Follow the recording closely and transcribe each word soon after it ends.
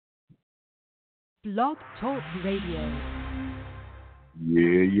Blog Talk Radio.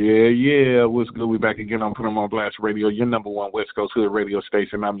 Yeah. What's good? We back again on Put 'em on Blast Radio, your number one West Coast Hood radio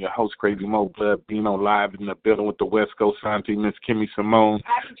station. I'm your host, Crazy Mo Blood, being on live in the building with the West Coast Auntie, Miss Kimmy Simone.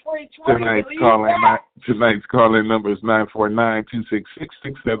 Tonight's calling number is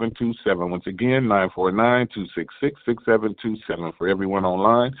 949-266-6727. Once again, 949-266-6727. For everyone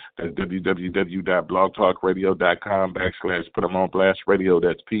online, that's www.blogtalkradio.com/Put 'em on Blast Radio.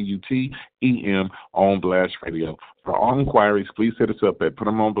 That's PUTEM on Blast Radio. For all inquiries, please hit us up at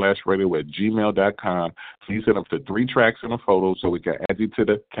putemonblastradio@gmail.com. Please hit up to 3 tracks and a photo so we can add you to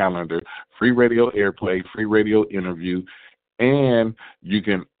the calendar. Free radio airplay, free radio interview. And you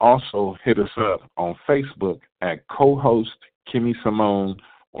can also hit us up on Facebook at co-host Kimmy Simone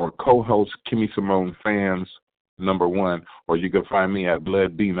or co-host Kimmy Simone Fans #1. Or you can find me at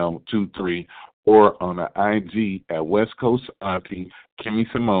BloodBino23 or on the IG at West Coast Auntie Kimmy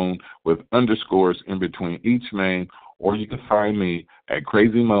Simone with underscores in between each name, or you can find me at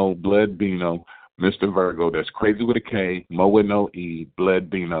Crazy Mo Blood Bino, Mr. Virgo. That's Crazy with a K, Mo with no E,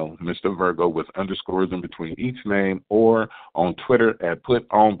 Blood Bino, Mr. Virgo with underscores in between each name, or on Twitter at Put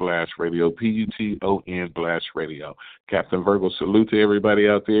On Blast Radio, PUTON Blast Radio. Captain Virgo, salute to everybody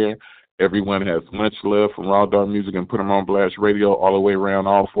out there. Everyone has much love from Raw Dog Music and Put 'em on Blast Radio all the way around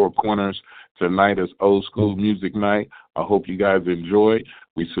all 4 corners. Tonight is Old School Music Night. I hope you guys enjoy.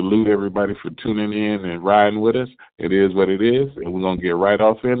 We salute everybody for tuning in and riding with us. It is what it is, and we're going to get right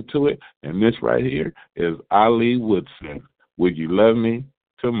off into it. And this right here is Ali Woodson. Would You Love Me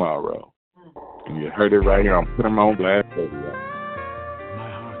Tomorrow? And you heard it right here on Put 'em on Blast Radio.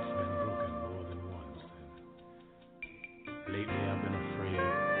 My heart's been broken more than once. Lately I've been afraid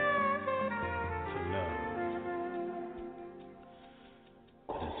to love.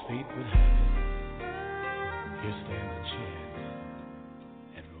 As fate would have it, here stands a chance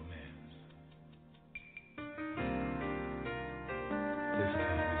at romance. This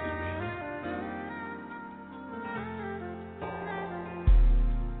time is it real?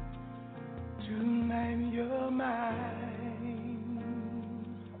 Tonight you're mine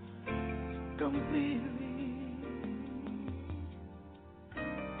completely.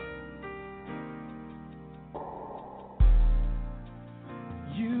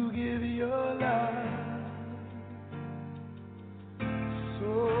 You give your love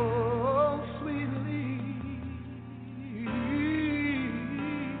so sweetly.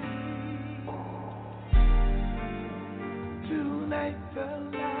 Tonight the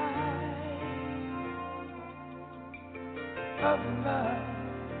light of love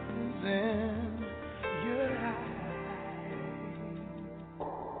is in your eyes.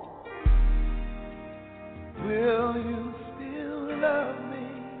 Will you still love me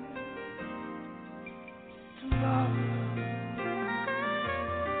tomorrow?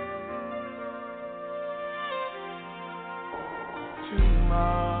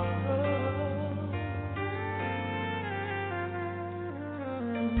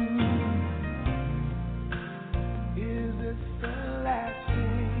 Is it the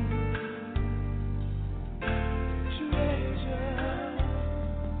lasting treasure?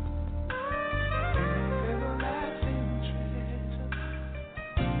 Everlasting treasure,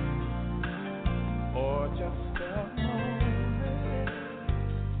 or just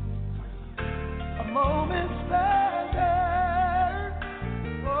a moment's pleasure?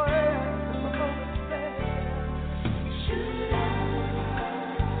 Oh yeah, just a moment's pleasure.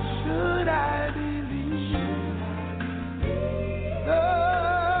 Should I believe the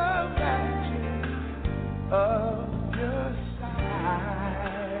magic of your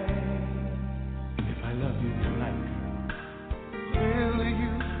sight? If I love you tonight, will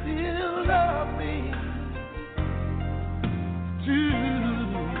you still love me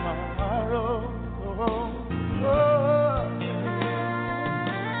tomorrow?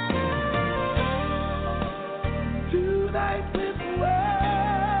 Tonight with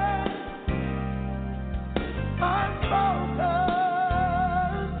words unspoken,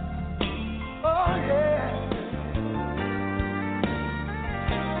 oh yeah.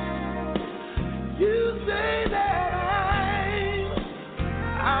 You say that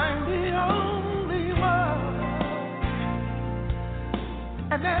I'm the only one,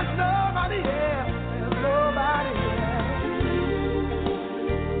 and there's nobody else, there's nobody else.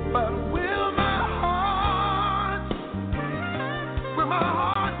 But will my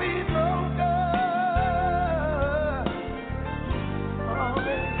heart be broken? Oh,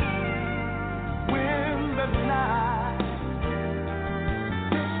 baby, when the night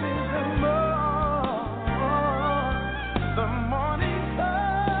kisses the morning sun.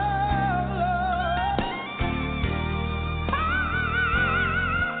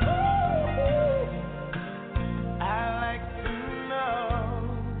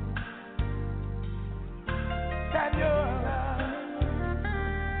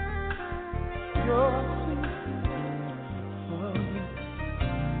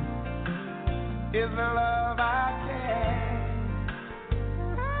 is the love I can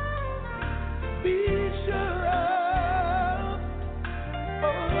be sure of.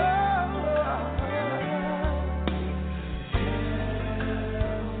 Oh,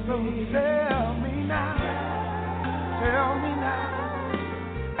 so tell me now,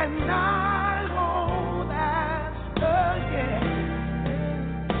 and I won't ask again.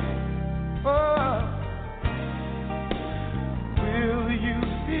 Oh, will you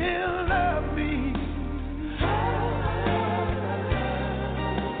still love me?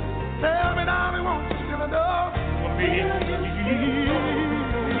 Tell me, darling, won't you still adore me?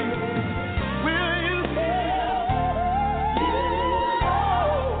 Will you still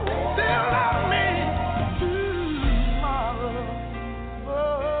love me tomorrow?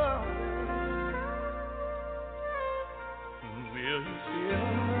 Will you still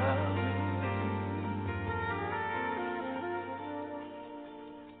love me?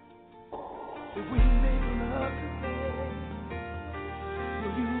 If we make love today,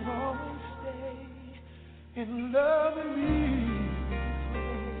 will you always stay in love with me?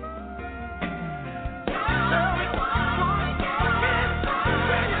 Tell me,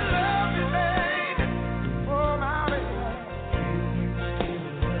 will you love me, baby? Oh, my baby.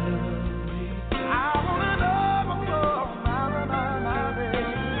 I wanna love you more, my baby.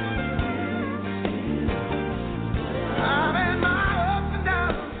 I've had my ups and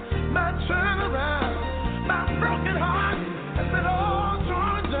downs, my turnaround, my broken heart has been all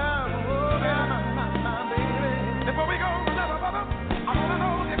torn down. Oh, my baby. Before we go, another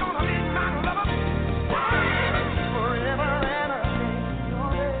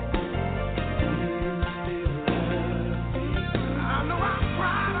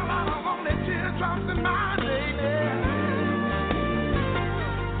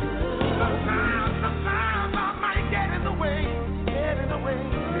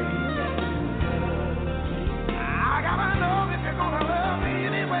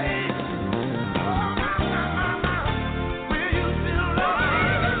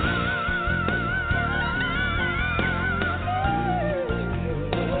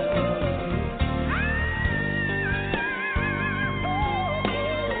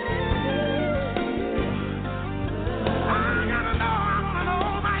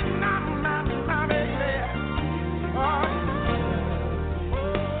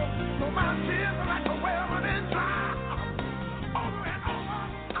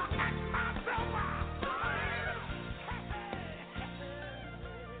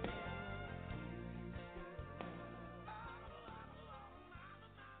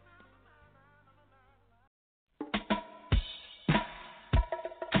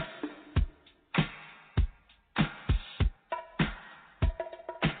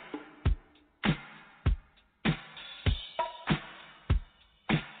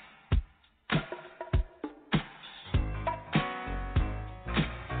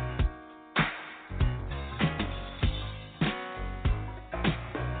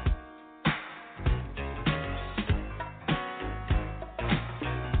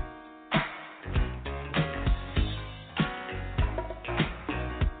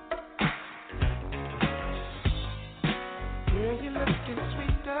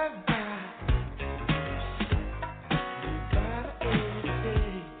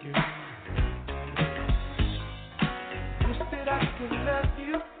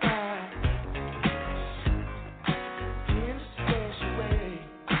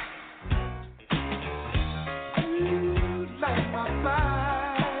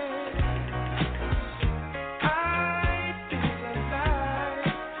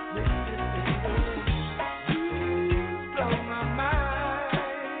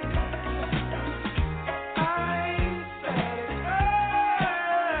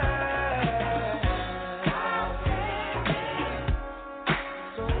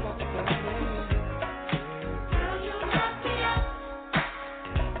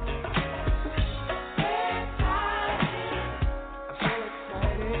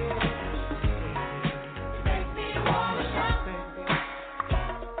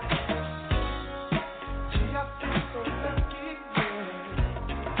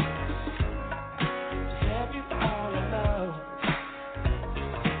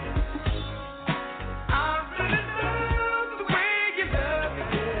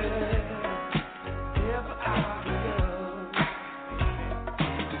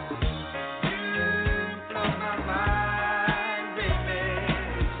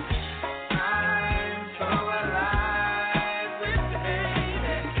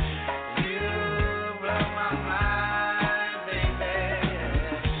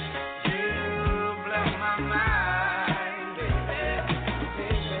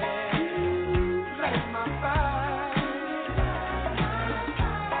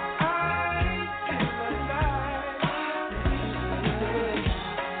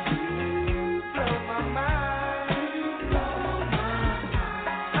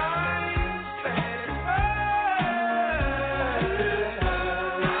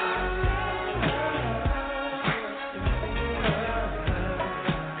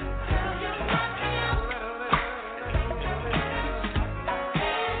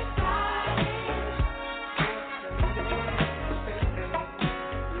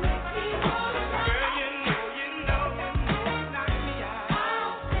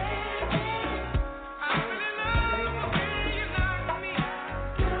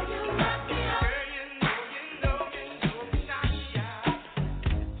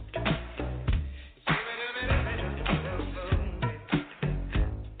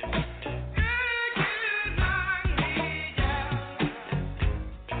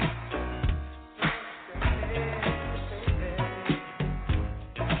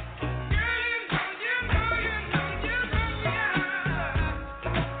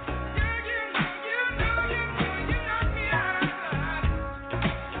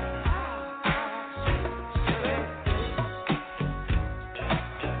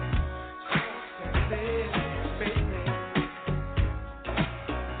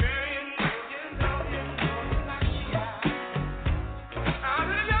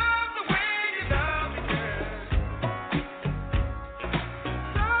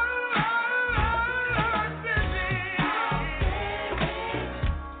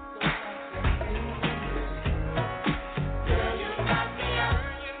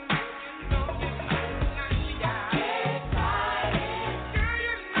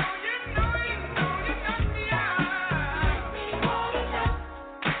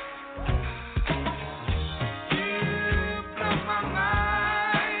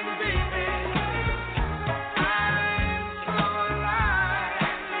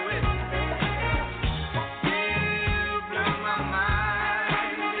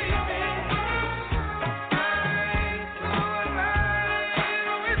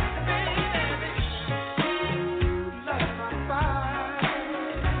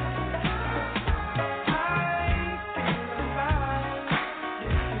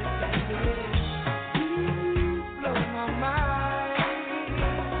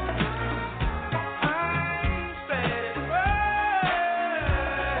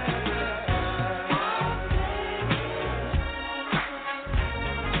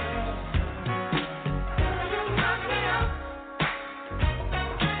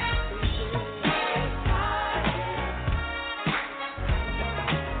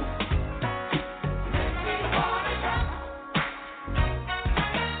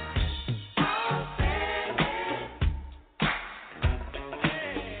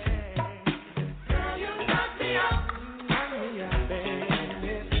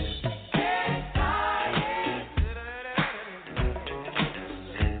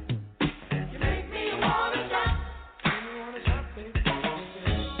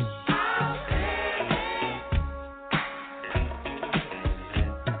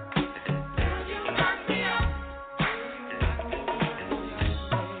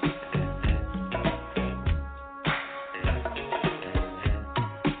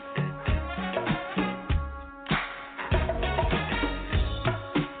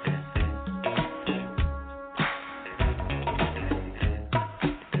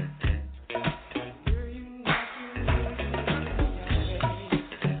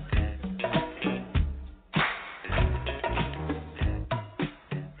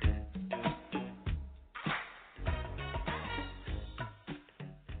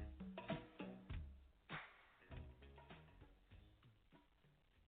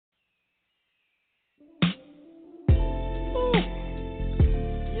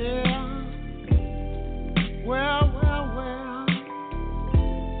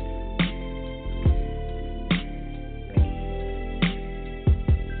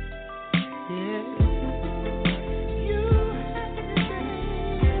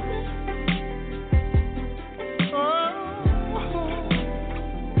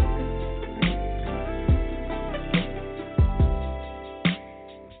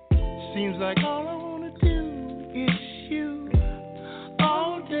Seems like all I wanna do is you.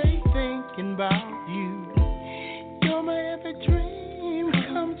 All day thinking about you. You're my every dream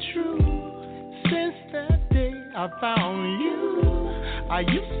come true. Since that day I found you. I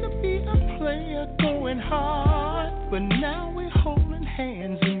used to be a player going hard, but now we're holding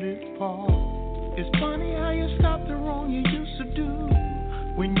hands in this park. It's funny how you stop the wrong you used to do.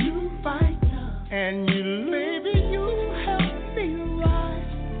 When you fight and you, baby, you help me write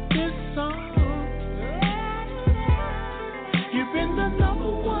this song. You've been the number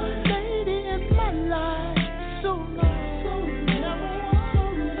one lady in my life so long.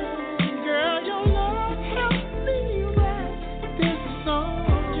 Girl, your love helped me write this song.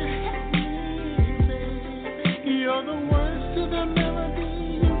 You helped me, baby. You're the words to the melody.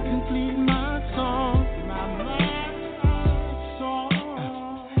 You complete my song, my song.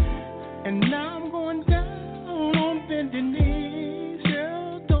 And now I'm going down on bending knees.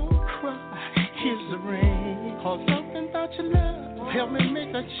 Girl, don't cry. Here's the rain. Cause something about your love help me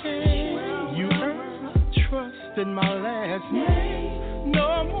make a change. You earned my trust in my last name.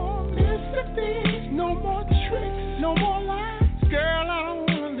 No more mysteries, no more tricks, no more lies. Girl, I don't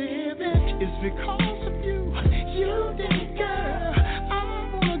wanna live it. It's because of you. You did it, girl. I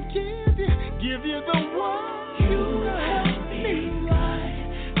wanna give you the one. You helped me write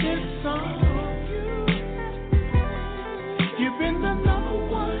this song. You've been the number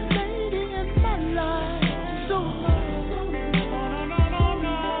one lady in my life so long.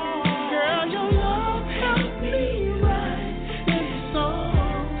 Girl, your love helped me write this song.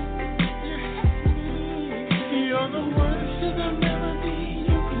 You helped me. You're the words to the melody.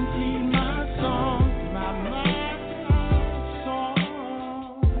 You complete my song, my song.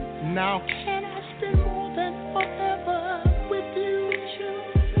 Now can I spend more than forever with you?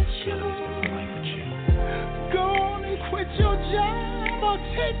 Go on and quit your job or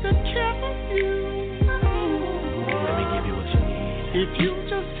take the care of you. Let me give you what you need. If you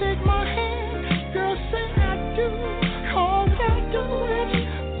just take my hand, girl, say I do, 'cause I do it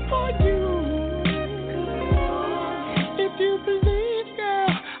for you. If you believe,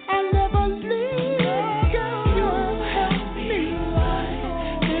 girl, I'll never leave. Girl, you help me write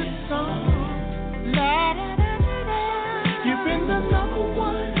this song. La, da, da, da, da. You've been the number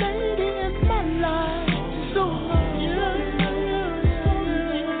one lady in my life so long.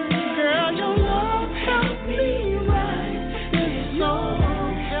 Girl, your love helped me write this song.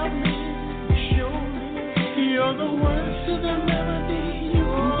 Help me, show me. You're the words to the melody. You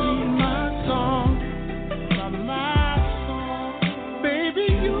complete my song, my song. Baby,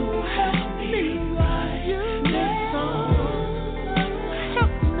 you helped me write this song.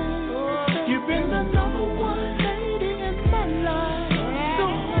 Help me. You've been the number one lady in my life so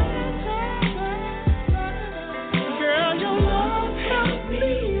long. Girl, your love helped me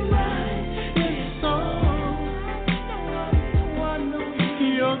write this song.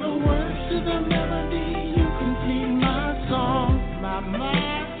 You're the words to the melody. You complete my song.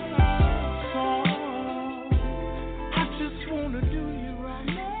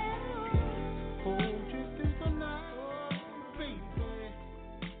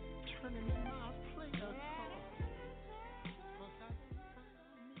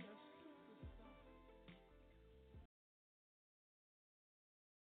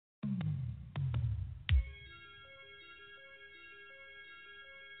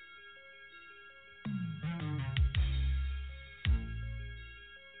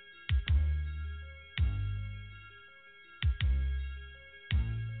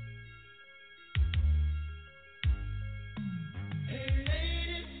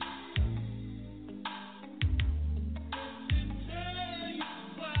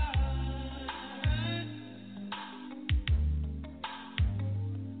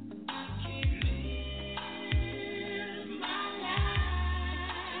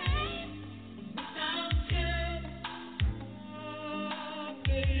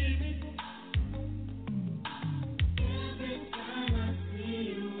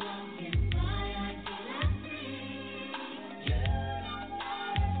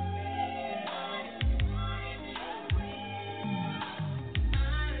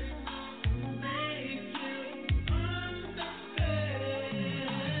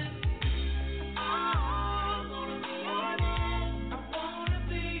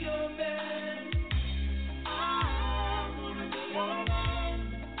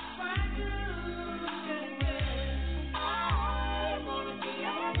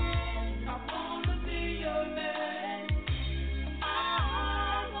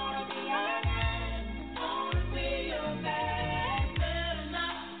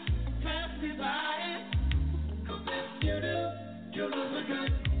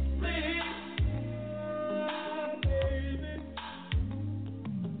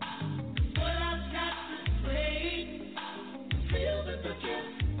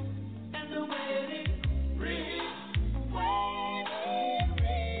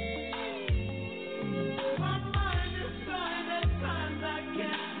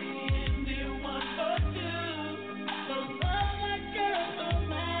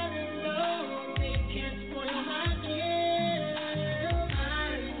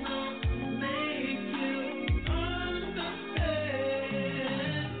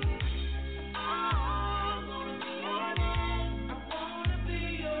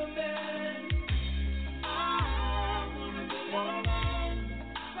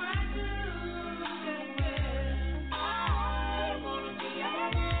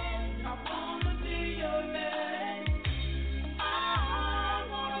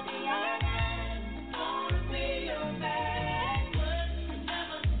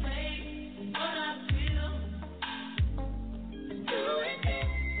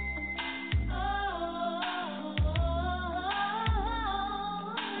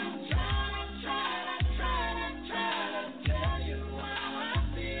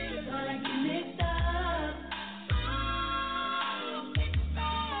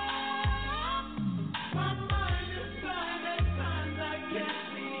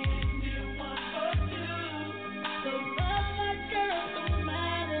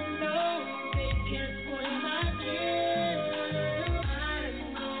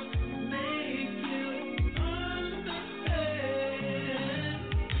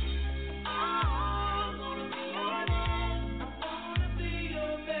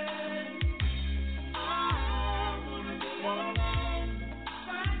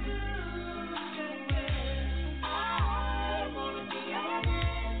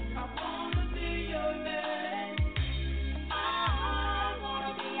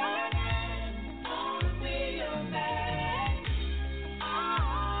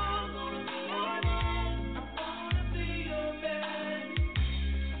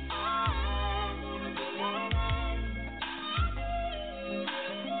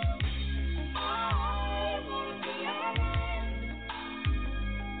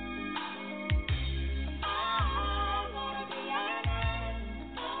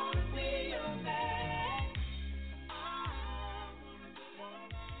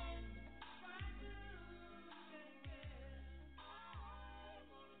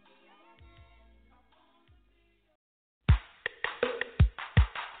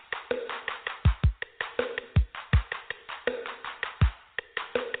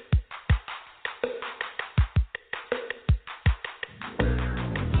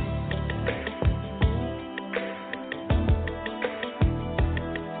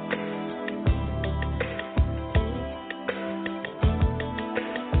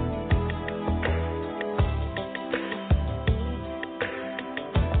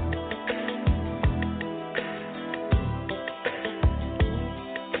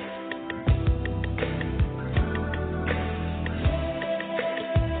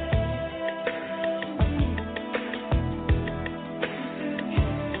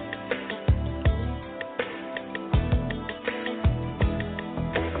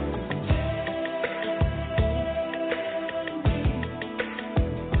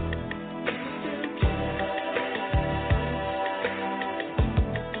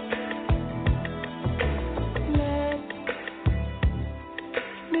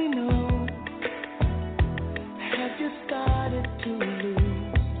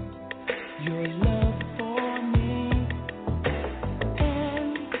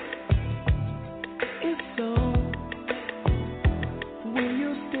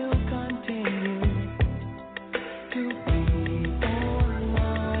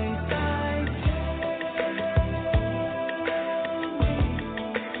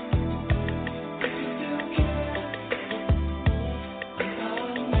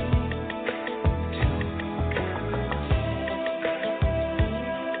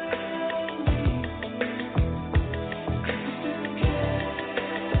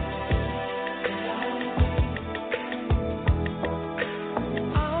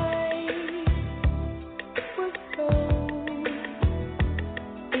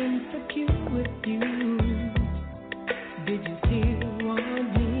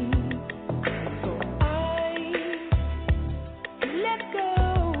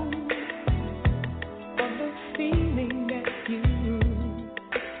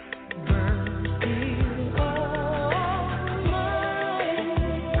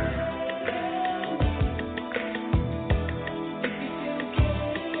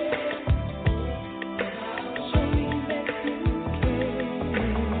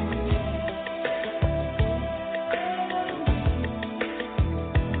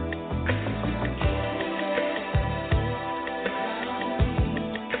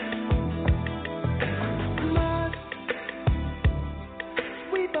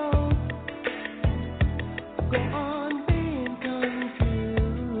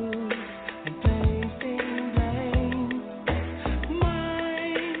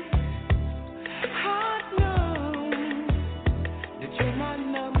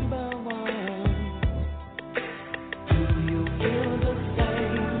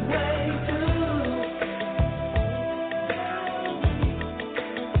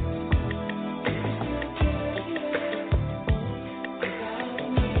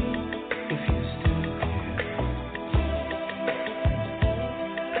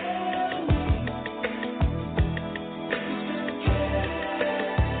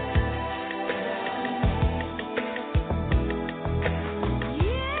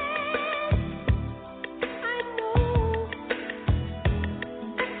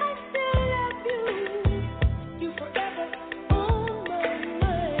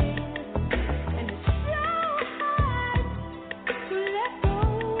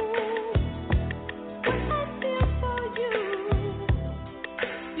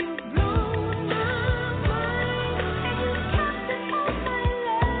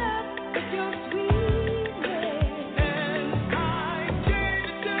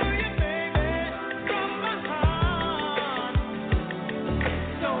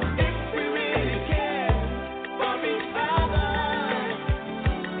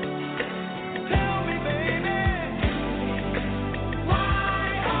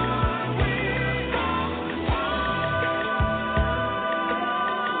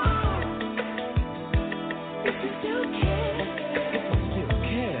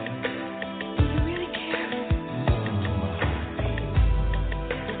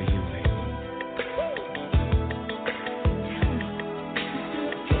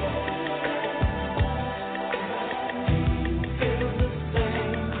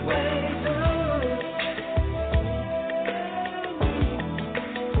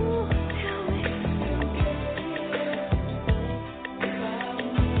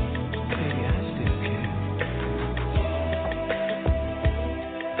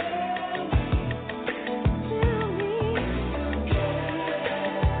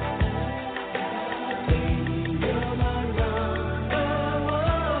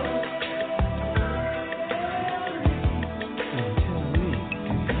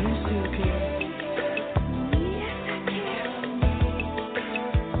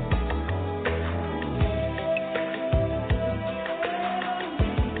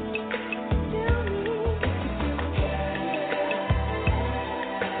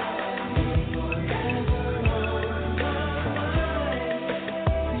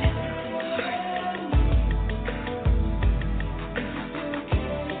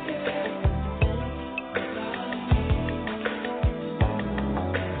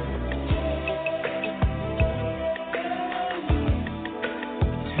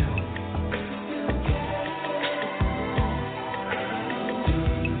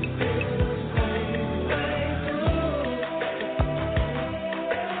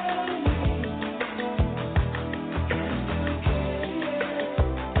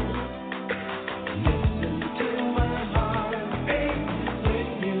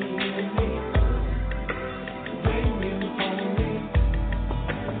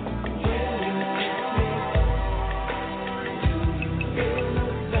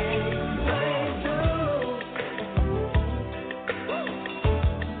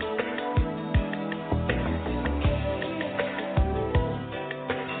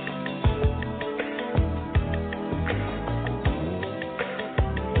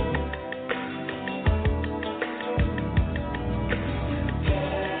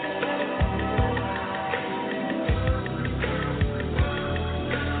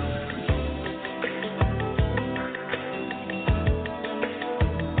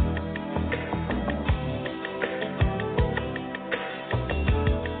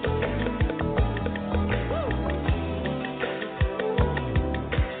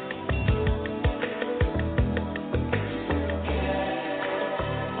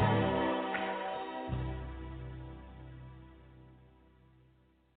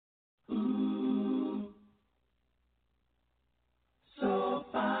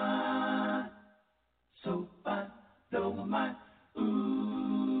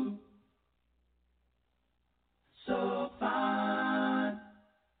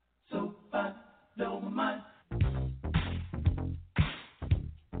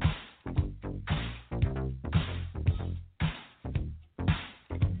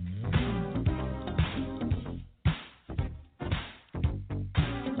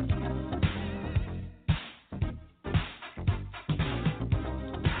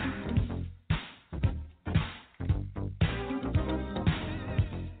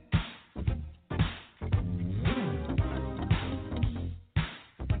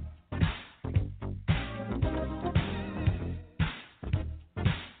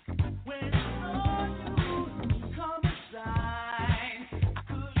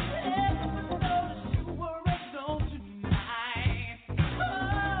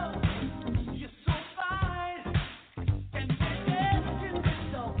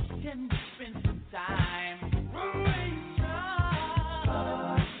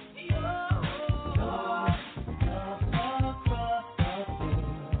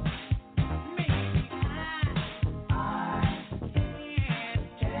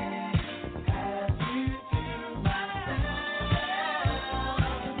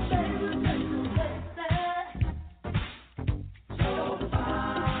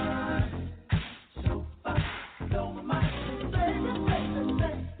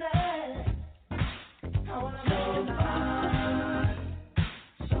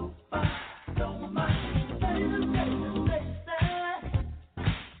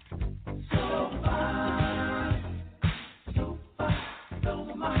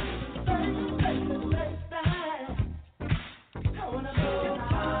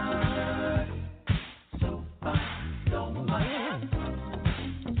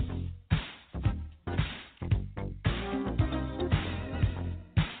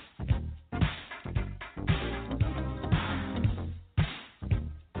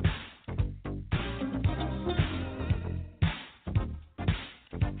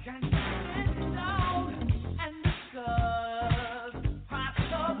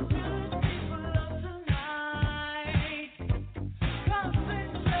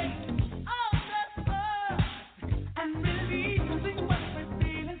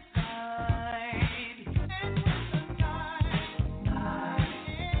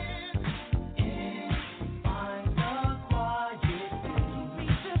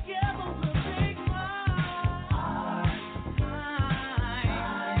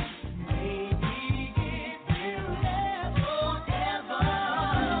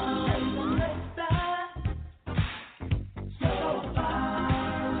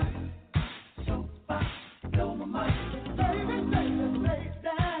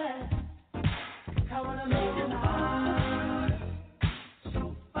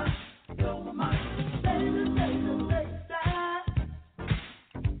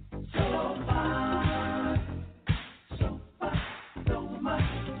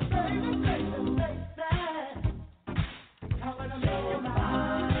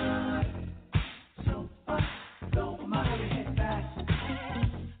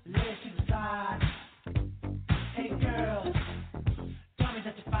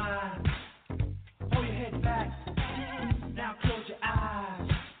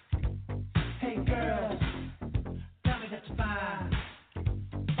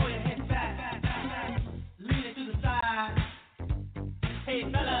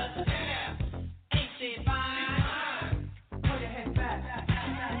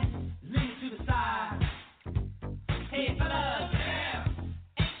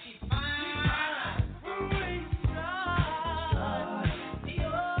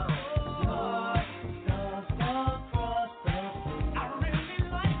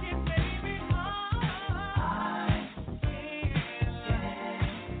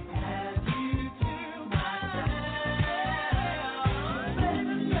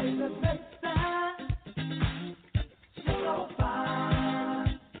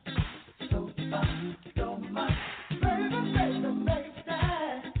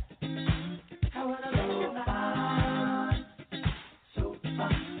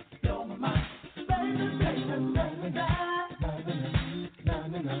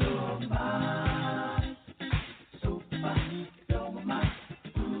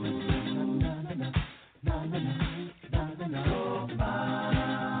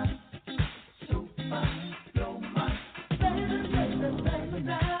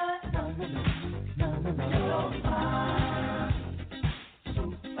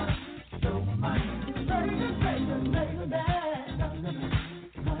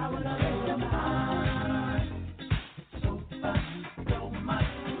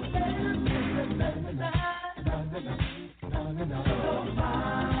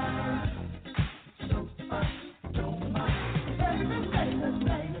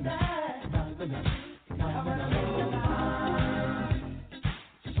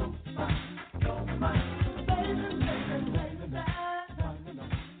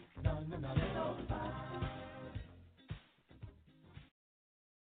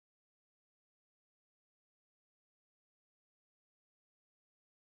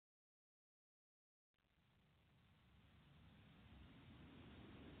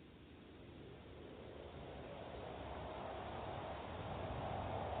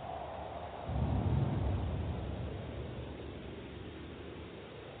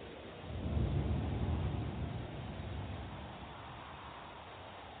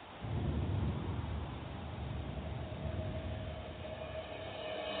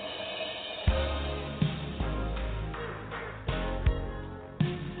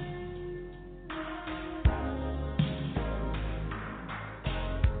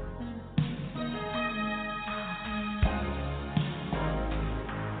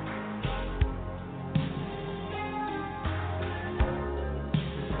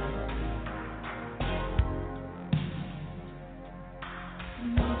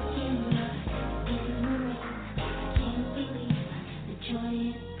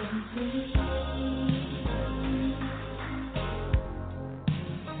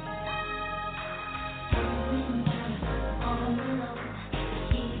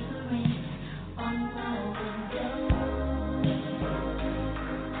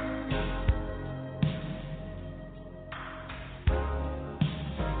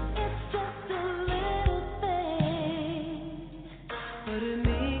 but it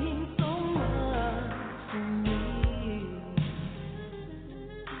means so much to me.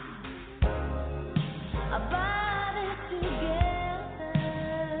 Our bodies together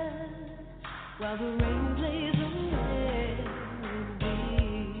while the rain plays a melody.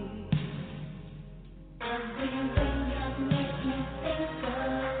 Everything that makes me think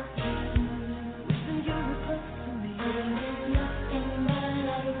of you. Wishing you were close to me. There's nothing but I'd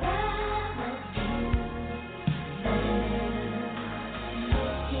rather do than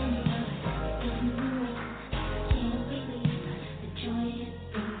look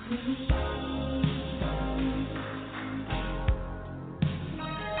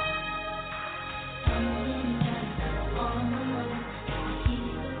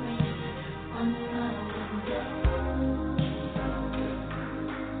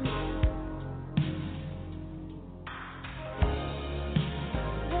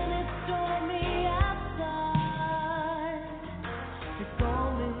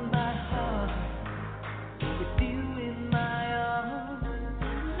in your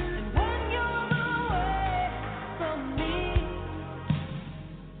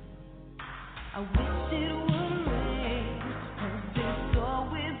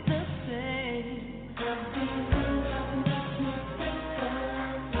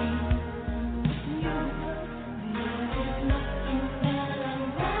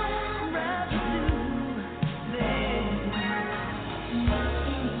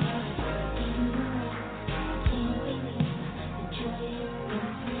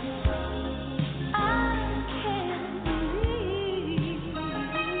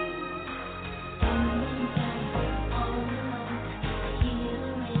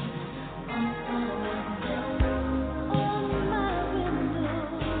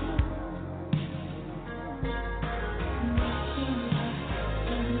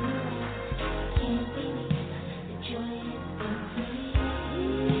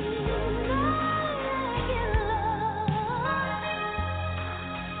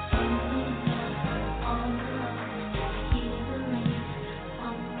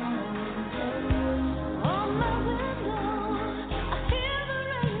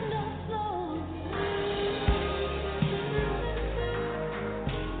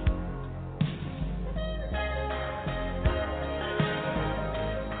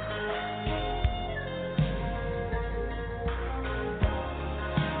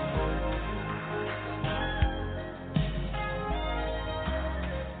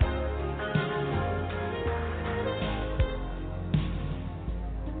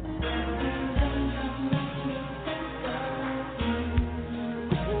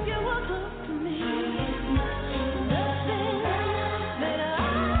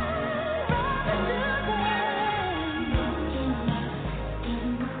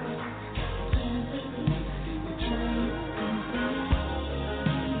in the way. I can't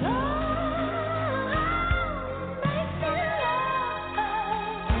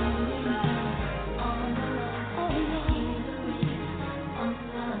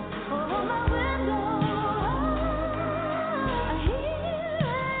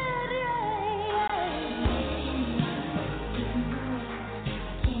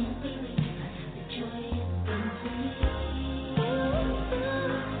the joy it brings me.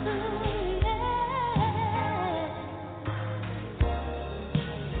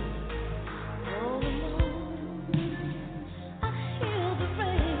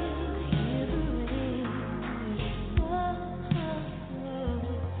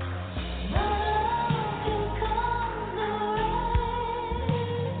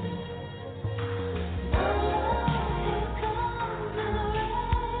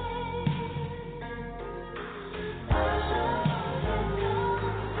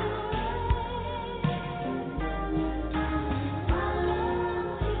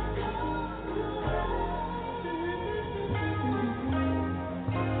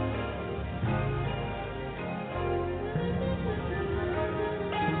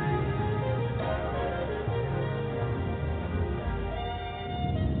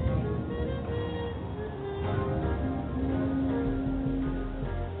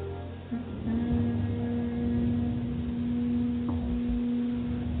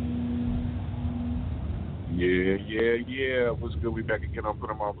 Yeah. What's good? We back again on Put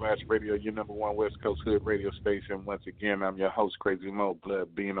 'em on Blast Radio, your number one West Coast Hood radio station. Once again, I'm your host, Crazy Mo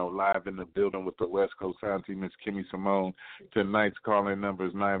Blood, being live in the building with the West Coast auntie, Miss Kimmy Simone. Tonight's calling number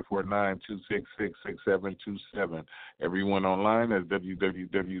is 949-266-6727. Everyone online at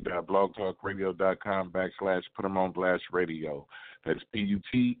www.blogtalkradio.com/Put 'em on Blast Radio. That's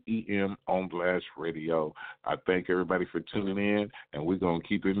PUTEM on Blast Radio. I thank everybody for tuning in, and we're going to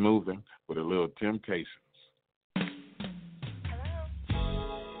keep it moving with a little Temptations.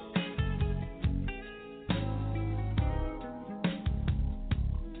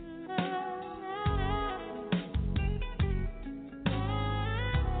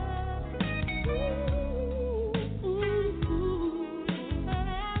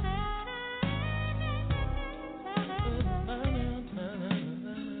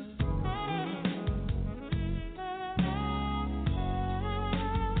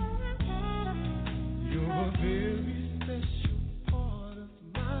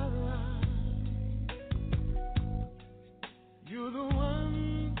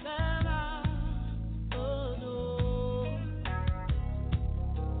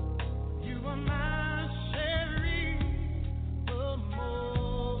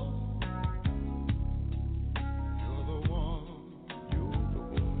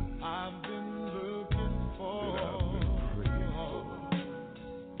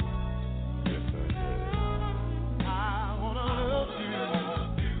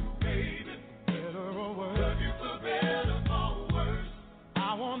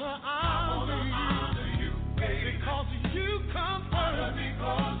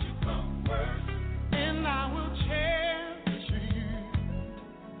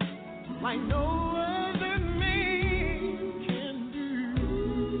 like no other man can do.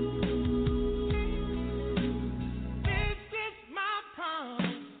 This is my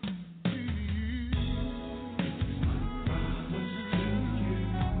promise to you.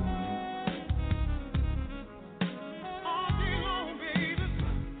 All day long, baby.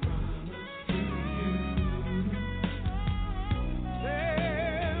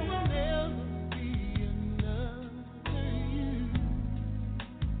 There will never be another you.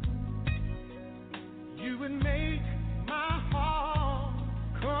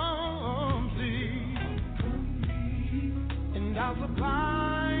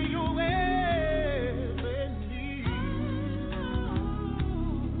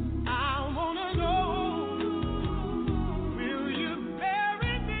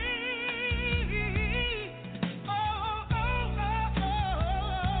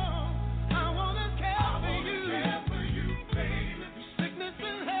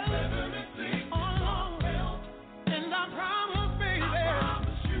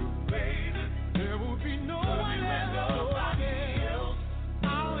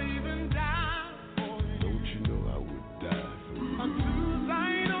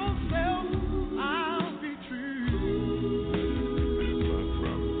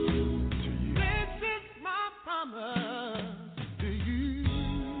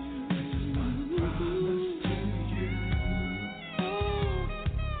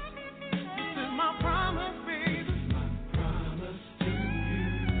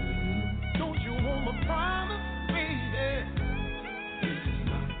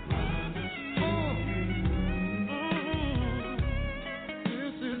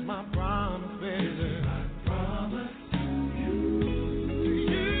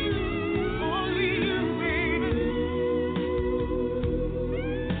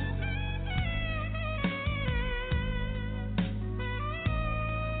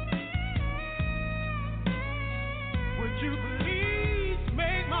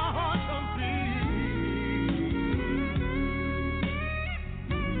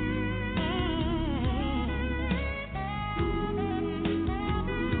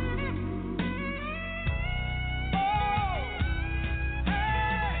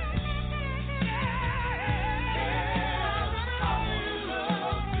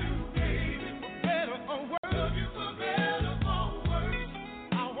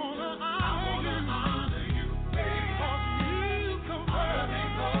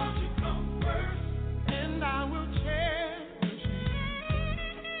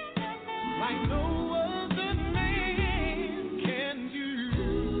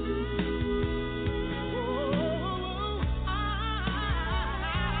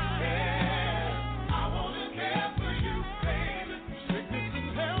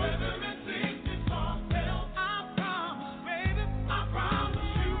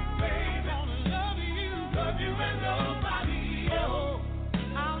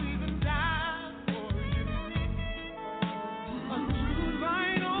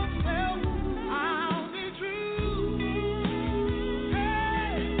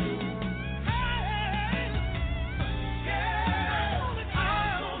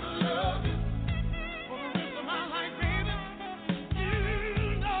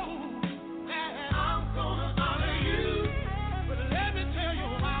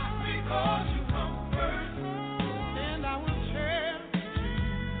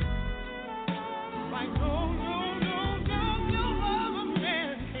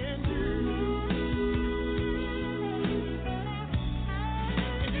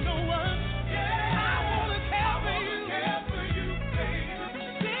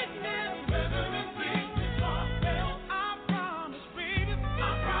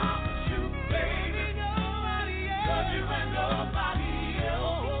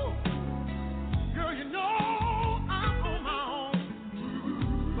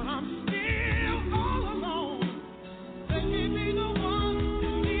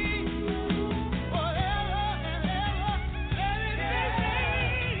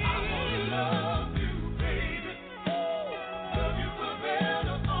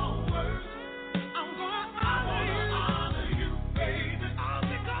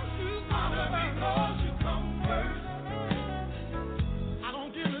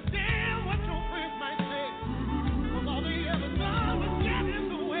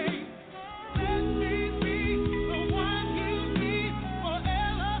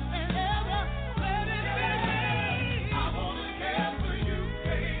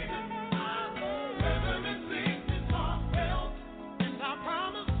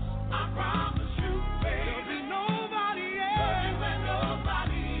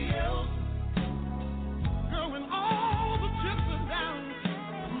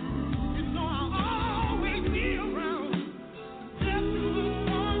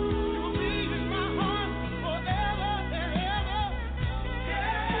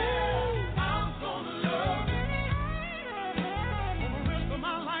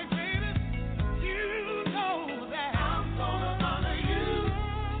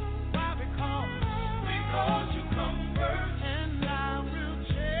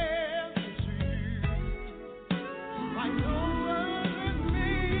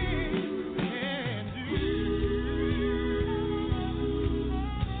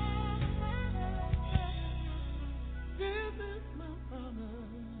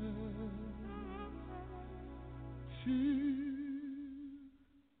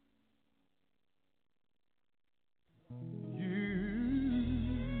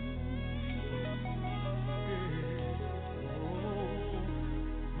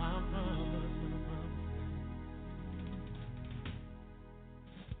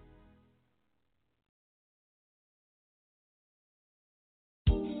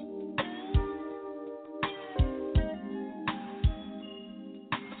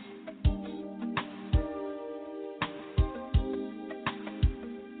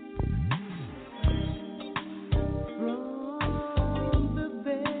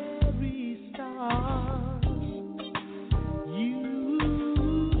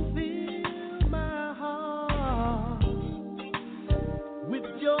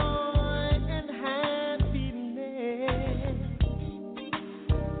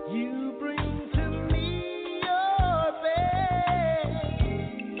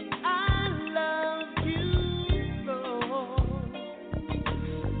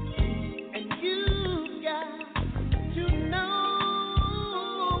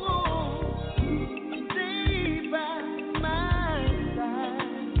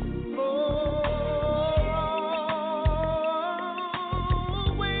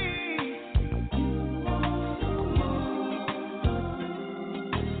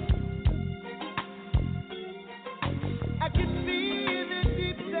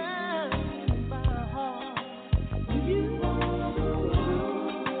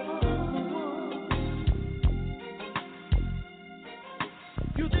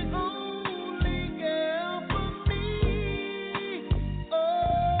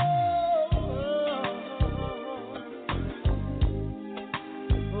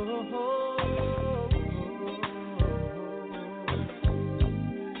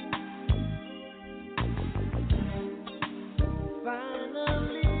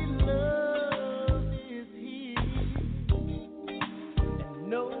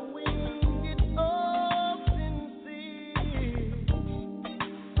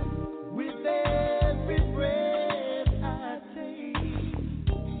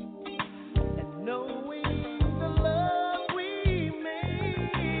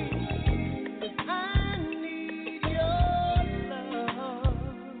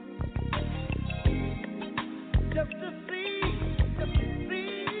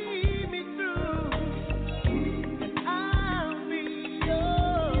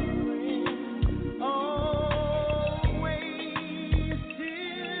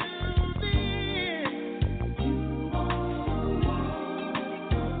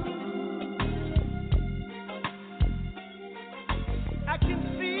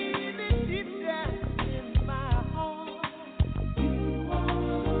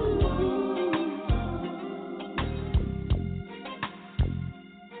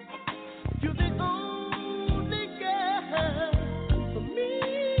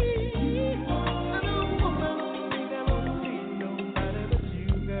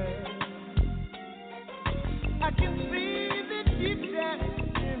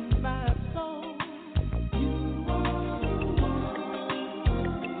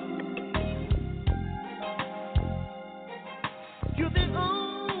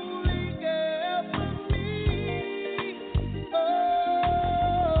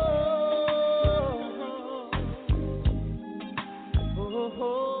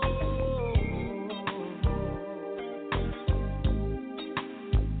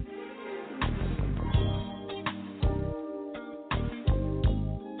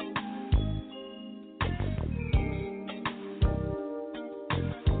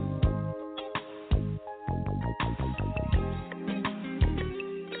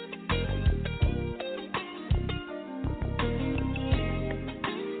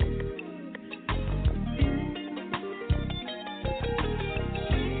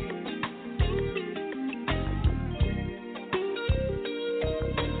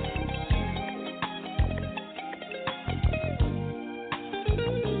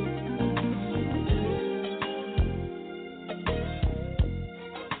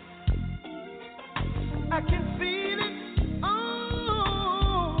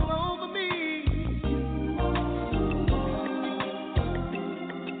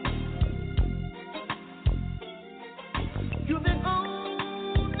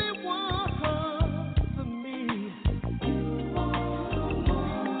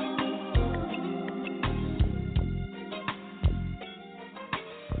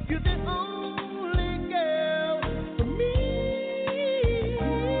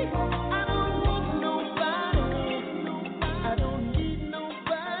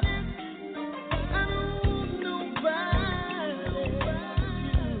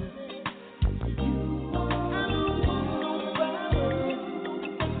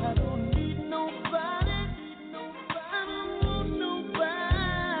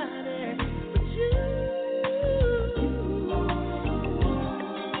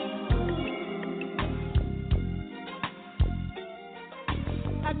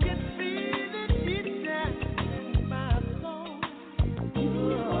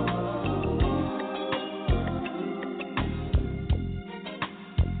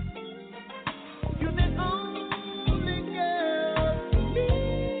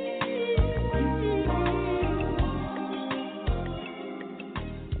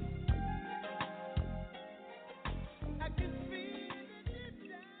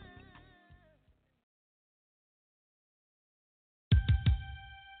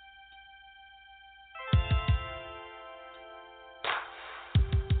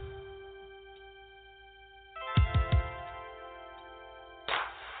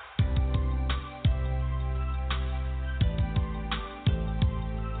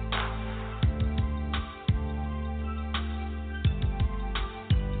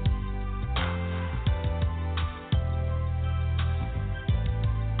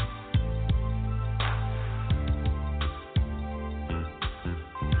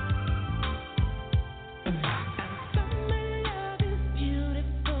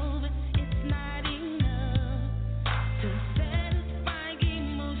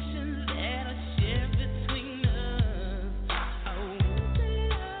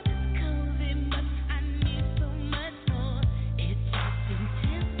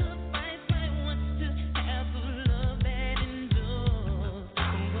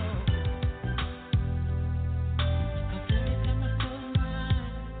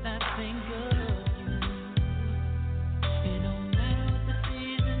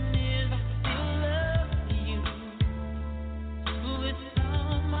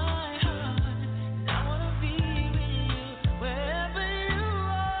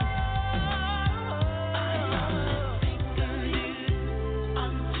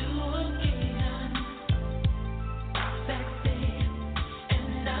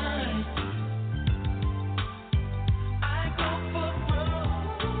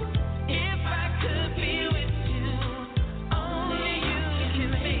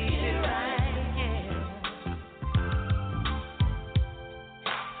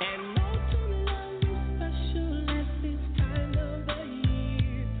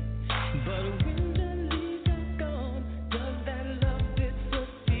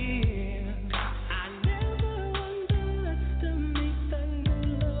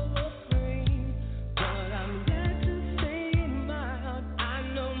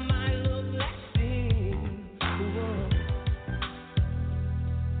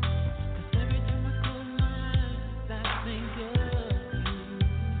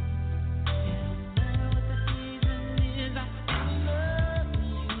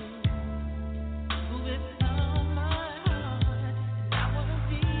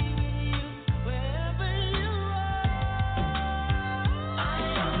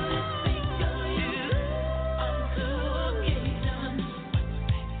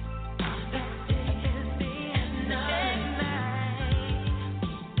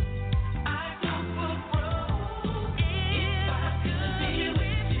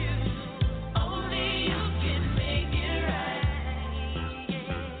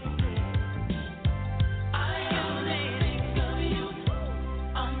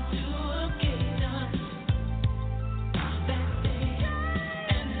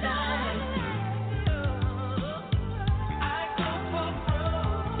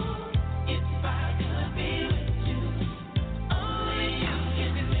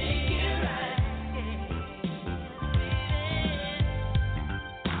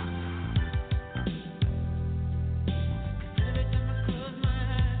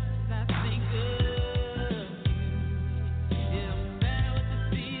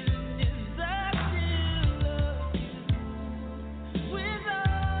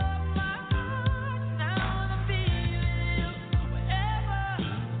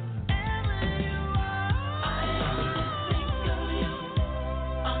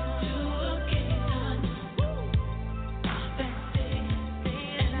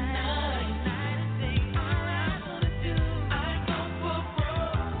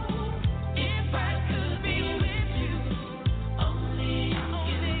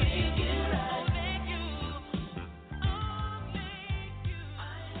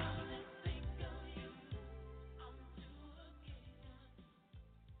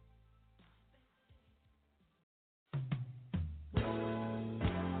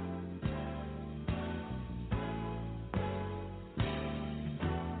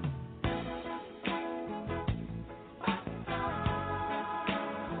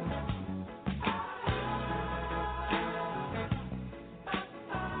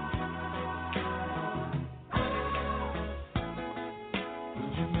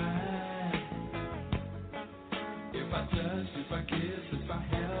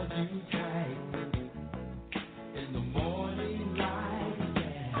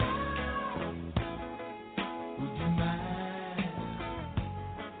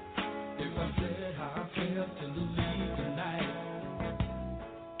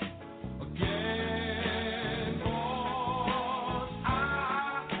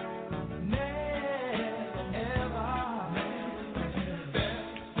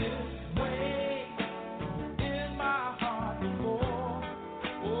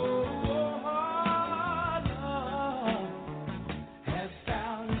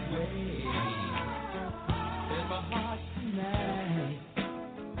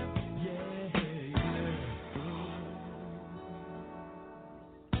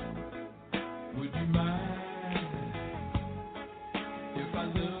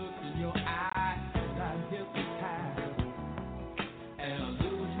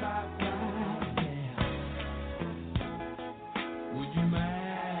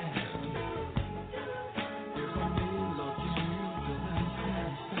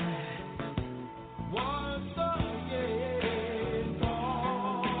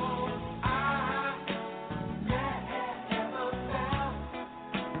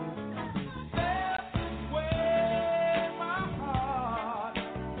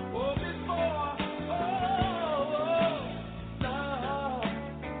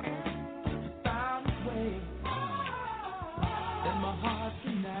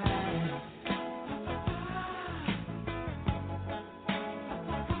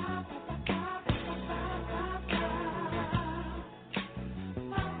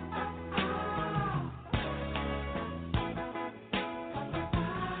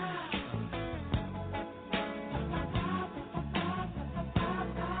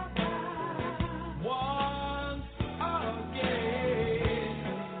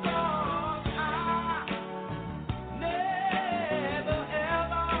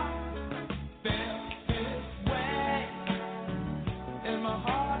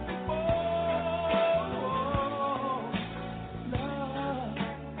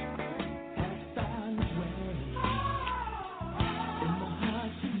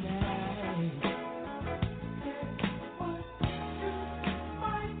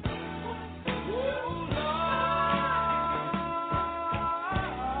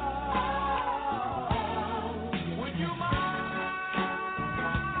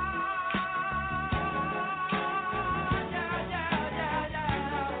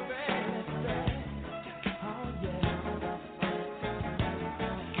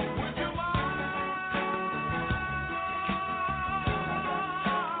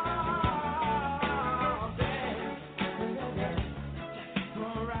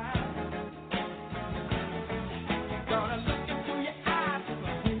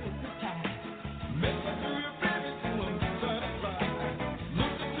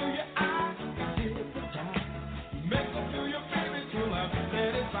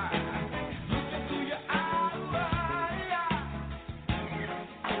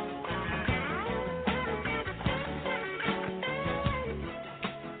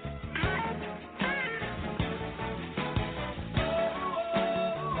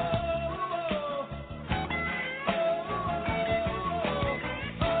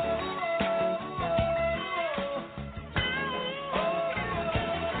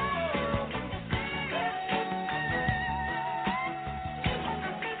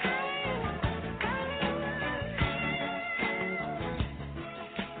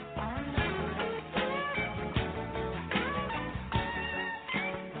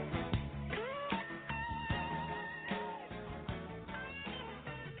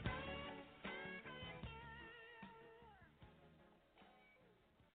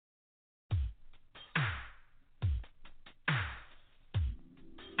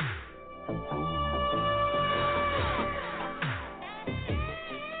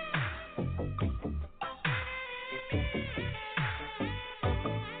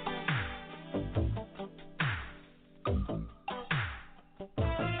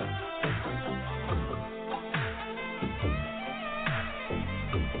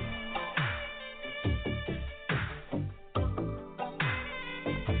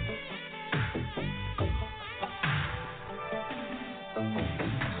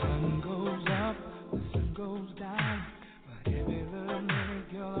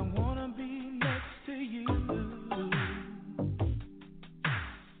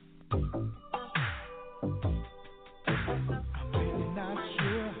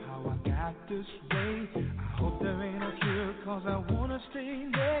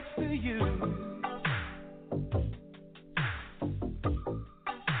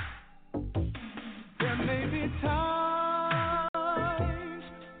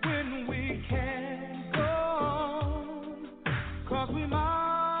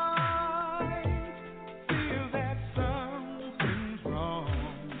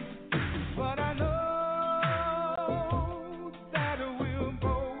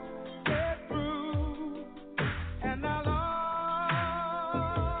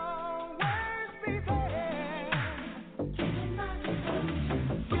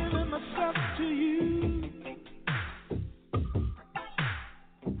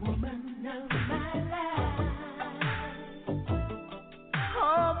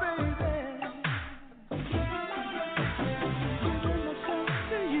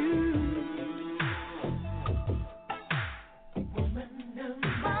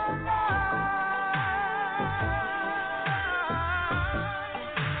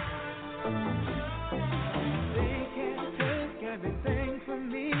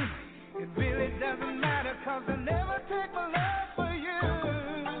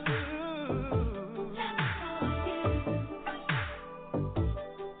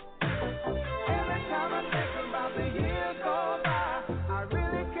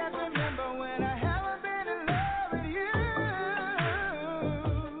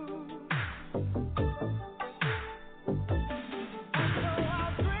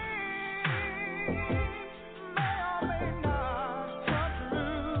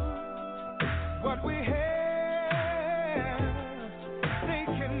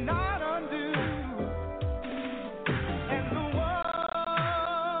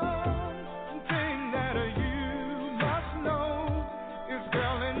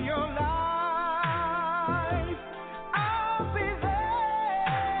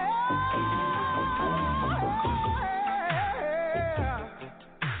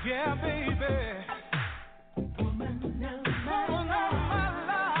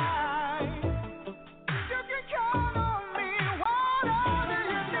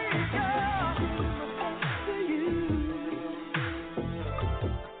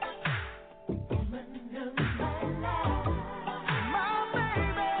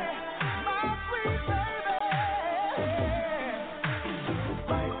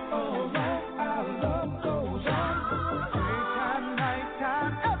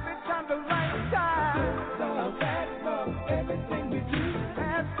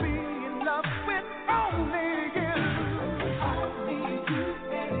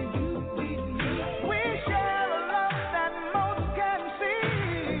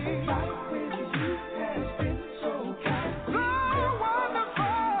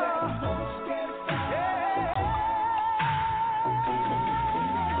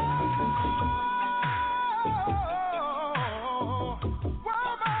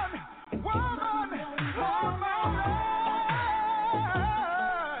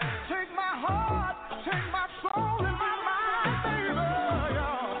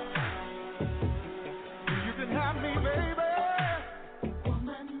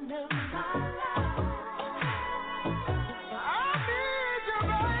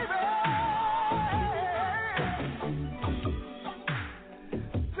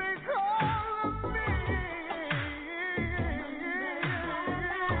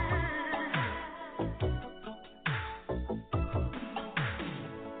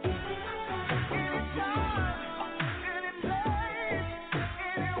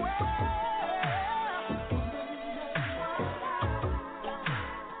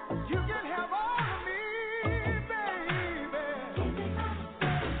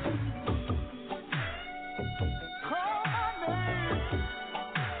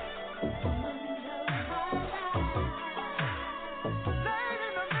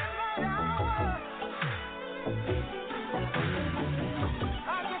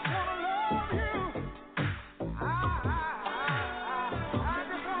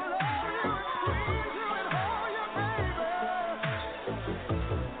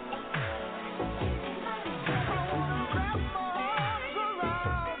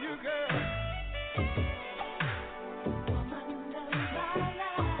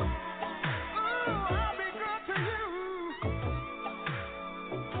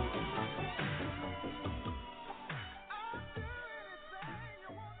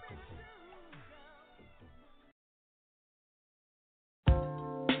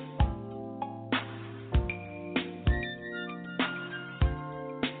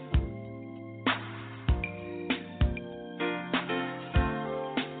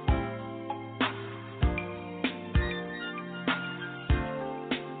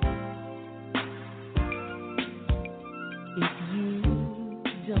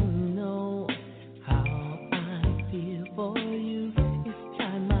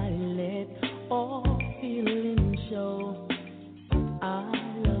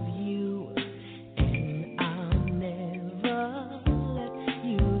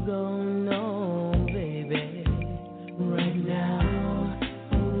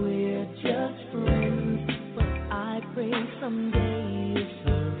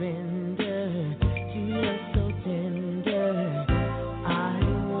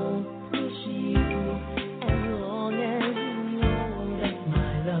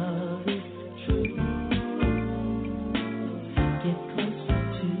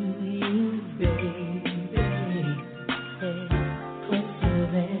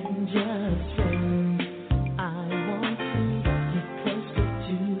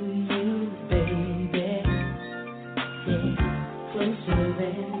 closer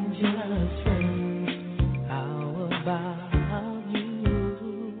than just friends. How about you?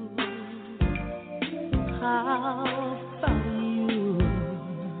 How about you?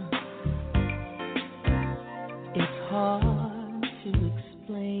 It's hard to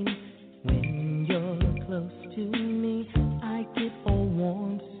explain when you're close to me. I get a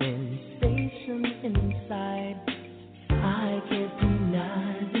warm sensation inside. I can't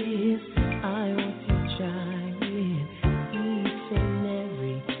deny this. I want to try it each and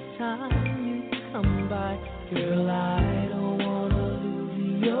every time you come by. Girl, I don't wanna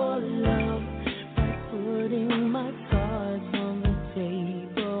lose your love by putting my cards on the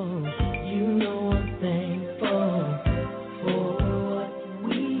table. You know I'm thankful for what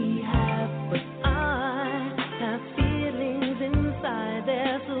we have, but I have feelings inside.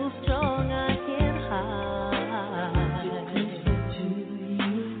 They're so strong I can't hide. Get closer to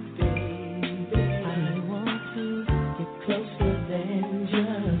you, baby. I want to get closer than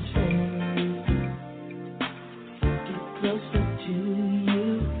just friends. Get closer to you,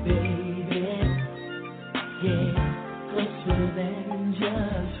 baby. Yeah, closer than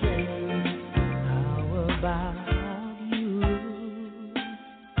just friends. How about you?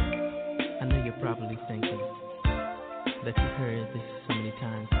 I know you're probably thinking that you've heard this so many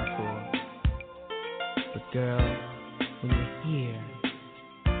times before. But girl, when you're here,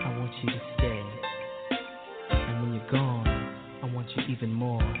 I want you to stay. And when you're gone, I want you even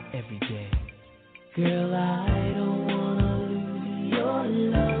more every day. Girl, I don't wanna lose your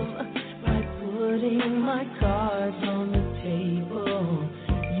love by putting my cards on the table.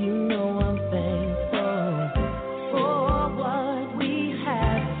 You know I'm thankful for what we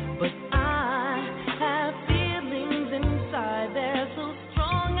have, but I have feelings inside. They're so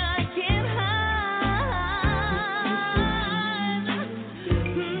strong I can't hide.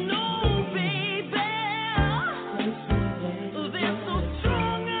 No, baby, they're so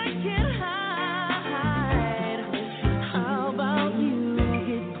strong I can't hide. How about you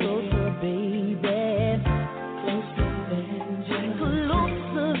get closer, baby?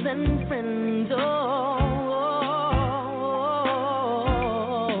 Closer than friends, oh,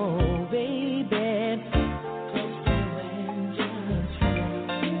 baby. Closer than just friends.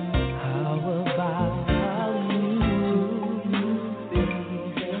 How about you, baby?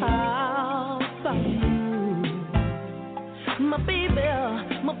 How about you? My baby,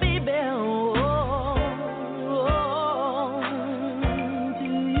 oh, to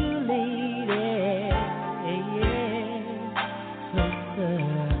you, lady, closer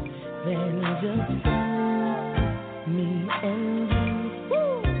than just me and you. Woo!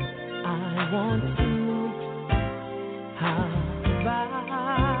 I want to. How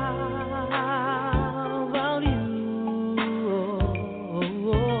about you?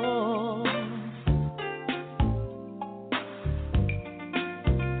 Oh.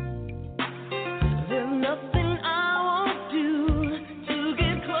 There's nothing I won't do to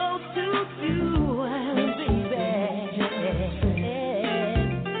get close to you, baby.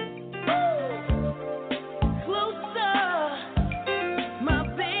 Closer, my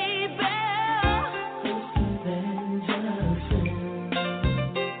baby. Closer than just friends.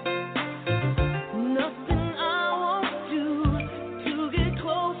 Nothing I won't do to get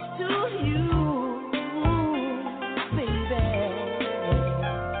close to you, baby.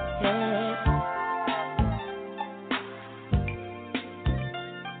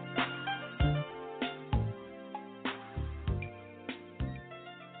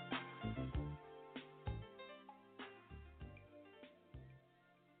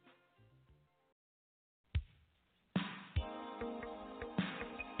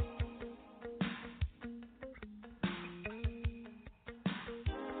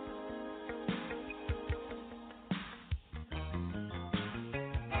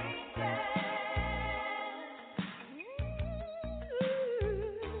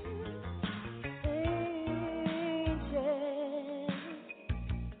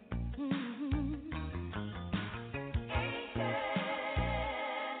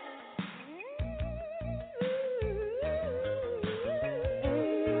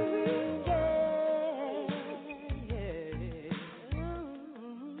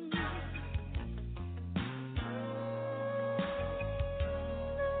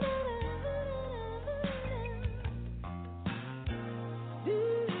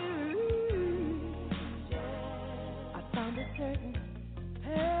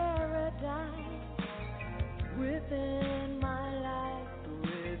 Within my life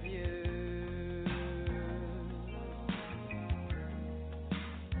with you,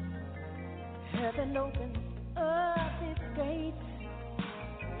 heaven opens up its gates,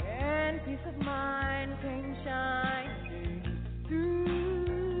 and peace of mind came shining through.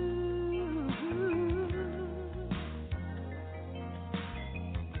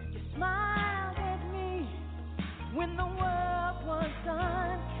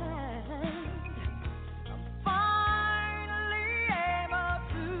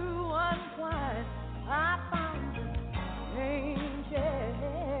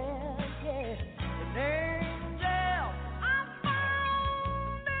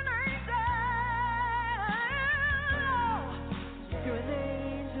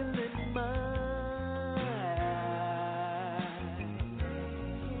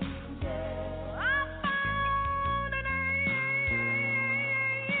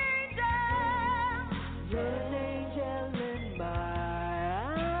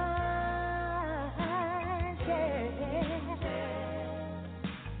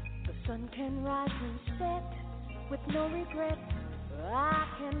 with no regrets. I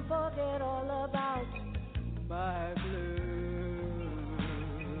can forget all about my blues.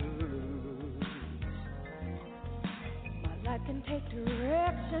 My life can take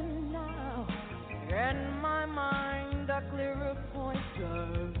direction now, and my mind a clearer point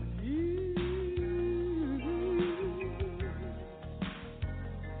of view.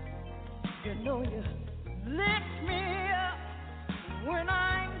 You know you lift me up when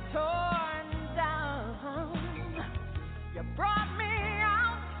I'm torn down. You brought me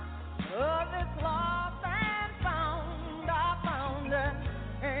out of this lost and found. I found an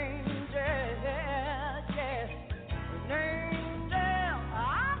angel, yes, an angel.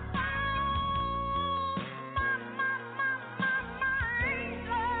 I found my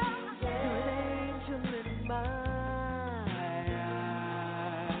angel. You're an angel in my eyes.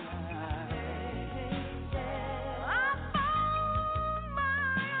 I found my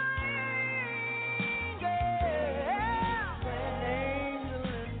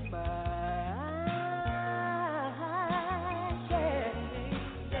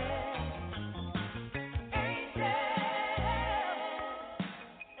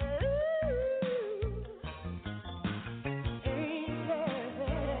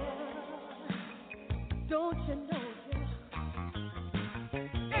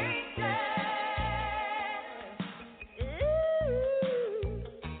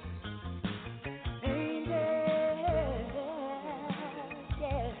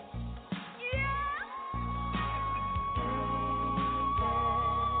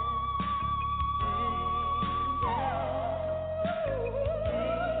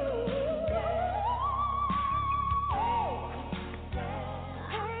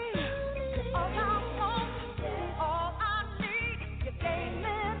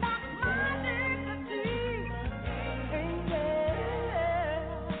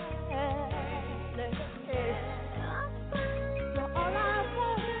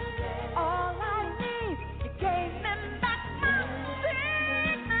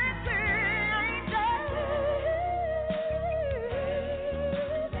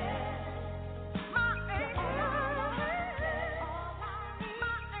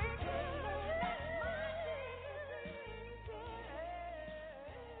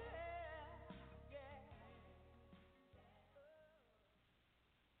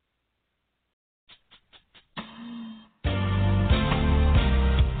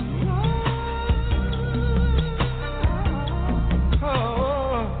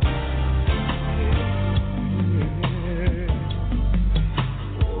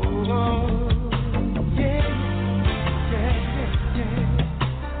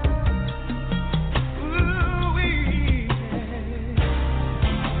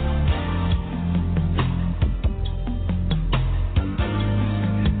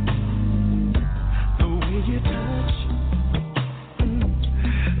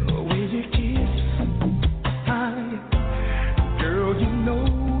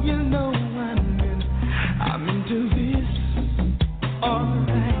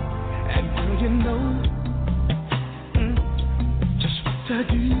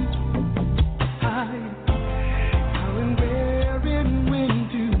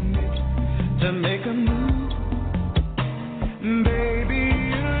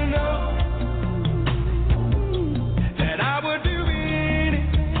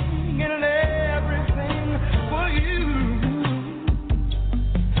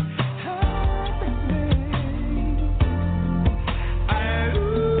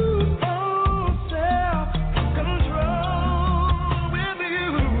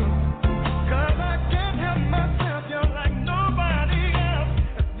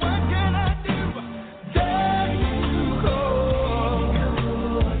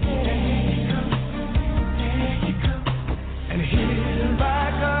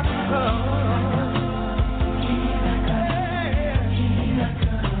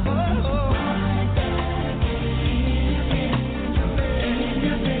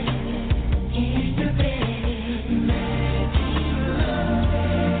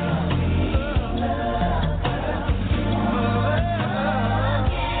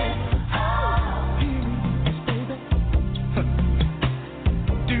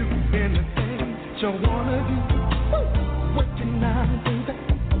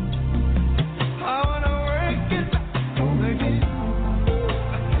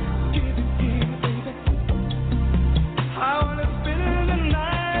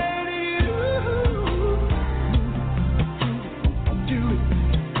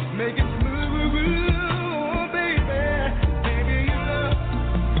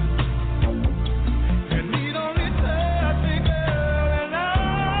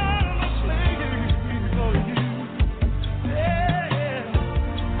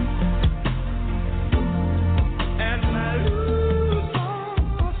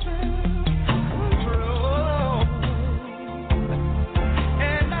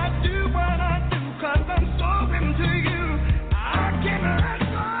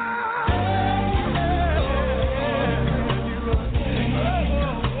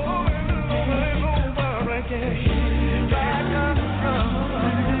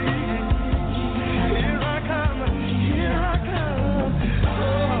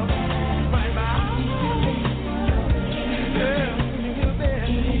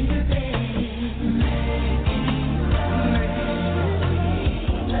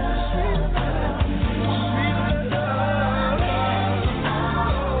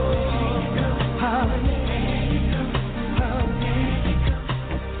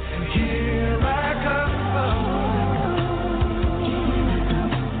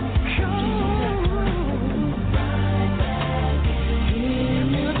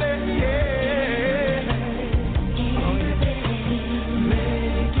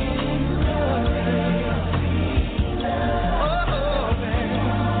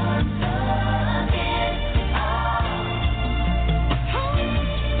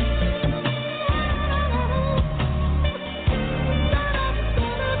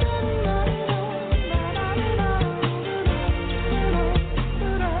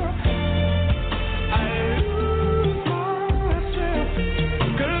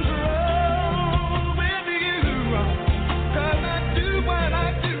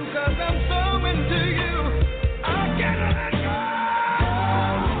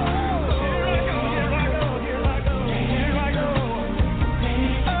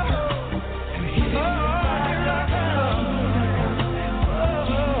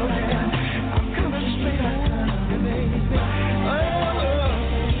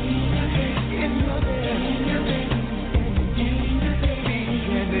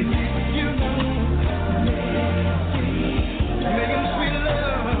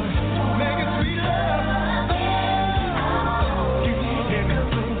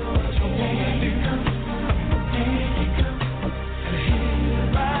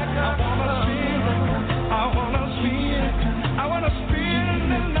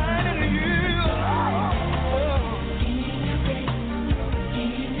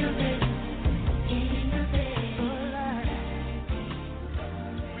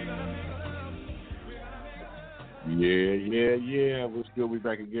good? We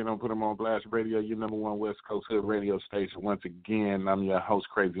back again on Put 'em on Blast Radio, your number one West Coast Hood radio station. Once again, I'm your host,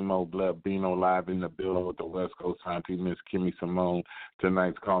 Crazy Mo Blood, Bino, live in the building with the West Coast auntie, Miss Kimmy Simone.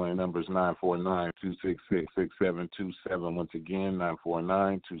 Tonight's calling number is 949-266-6727. Once again,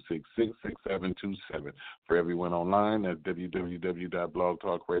 949-266-6727. For everyone online, that's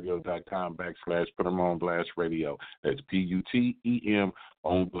www.blogtalkradio.com/Put 'em on Blast Radio. That's PUTEM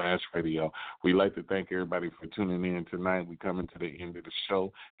on Blast Radio. We'd like to thank everybody for tuning in tonight. We coming to the end of the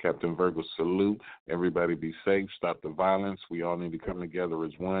show. Captain Virgo, salute. Everybody be safe. Stop the violence. We all need to come together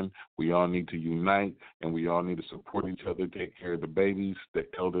as one. We all need to unite, and we all need to support each other, take care of the babies, the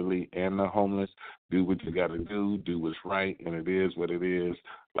elderly, and the homeless. Do what you got to do. Do what's right, and it is what it is.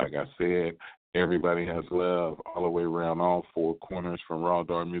 Like I said, everybody has love all the way around, all four corners, from Raw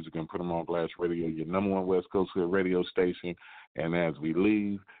Dog Music and Put 'em on Blast Radio, your number one West Coast Hood radio station. And as we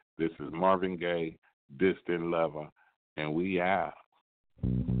leave, this is Marvin Gaye, Distant Lover, and we out.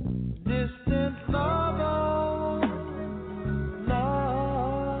 Distant lover,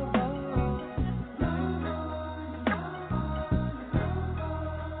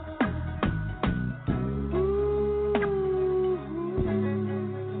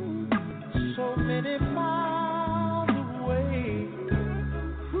 so many